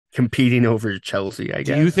competing over Chelsea, I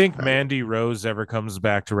Do you guess. think Mandy Rose ever comes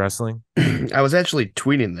back to wrestling? I was actually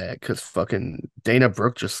tweeting that because fucking Dana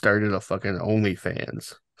Brooke just started a fucking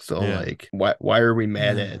OnlyFans. So Yeah. like, why are we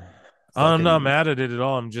mad at I'm not fucking? mad at it at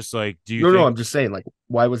all. I'm just like, do you No, think, I'm just saying like,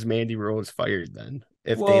 why was Mandy Rose fired then?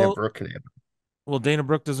 If Dana well, Brooke can have. well, Dana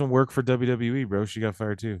Brooke doesn't work for WWE, bro. She got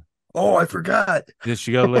fired too. Oh, I forgot. Yeah,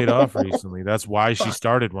 she got laid off recently. That's why she Fuck.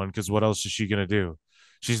 started one. Because what else is she gonna do?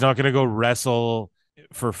 She's not gonna go wrestle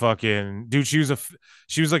for fucking dude. She was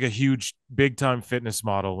like a huge, big time fitness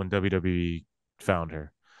model when WWE found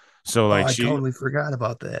her. So Oh, like I totally forgot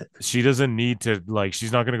about that. she doesn't need to like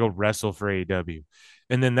she's not gonna go wrestle for AEW.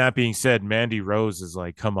 And then that being said, Mandy Rose is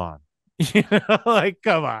like, come on. Like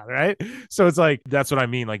come on, right? So it's like that's what I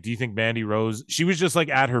mean. Like, do you think Mandy Rose? She was just like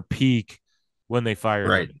at her peak when they fired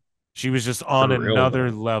her. Right. She was just on For real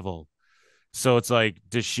another though. level. So it's like,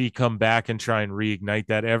 does she come back and try and reignite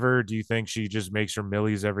that ever? Do you think she just makes her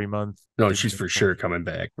millies every month? No, Doing she's it? for sure coming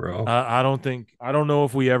back, bro. I don't know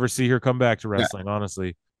if we ever see her come back to Yeah, wrestling,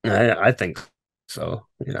 honestly. I think so.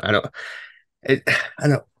 I don't. It. I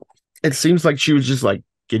don't. It seems like she was just like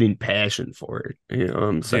getting passion for it. You know what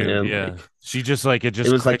I'm Dude, saying? yeah. Like She just like, it it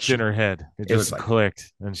just was like clicked in her head. It it was just like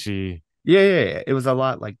clicked. And she, yeah. It was a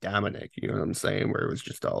lot like Dominic. You know what I'm saying? Where it was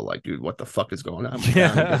just all like, dude, what the fuck is going on? My Dominic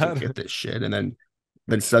yeah. doesn't get this shit, and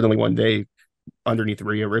then suddenly one day underneath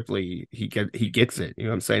Rhea Ripley, he gets it. You know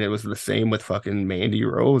what I'm saying? It was the same with fucking Mandy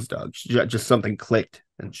Rose, dog. Just something clicked,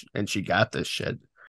 and she got this shit.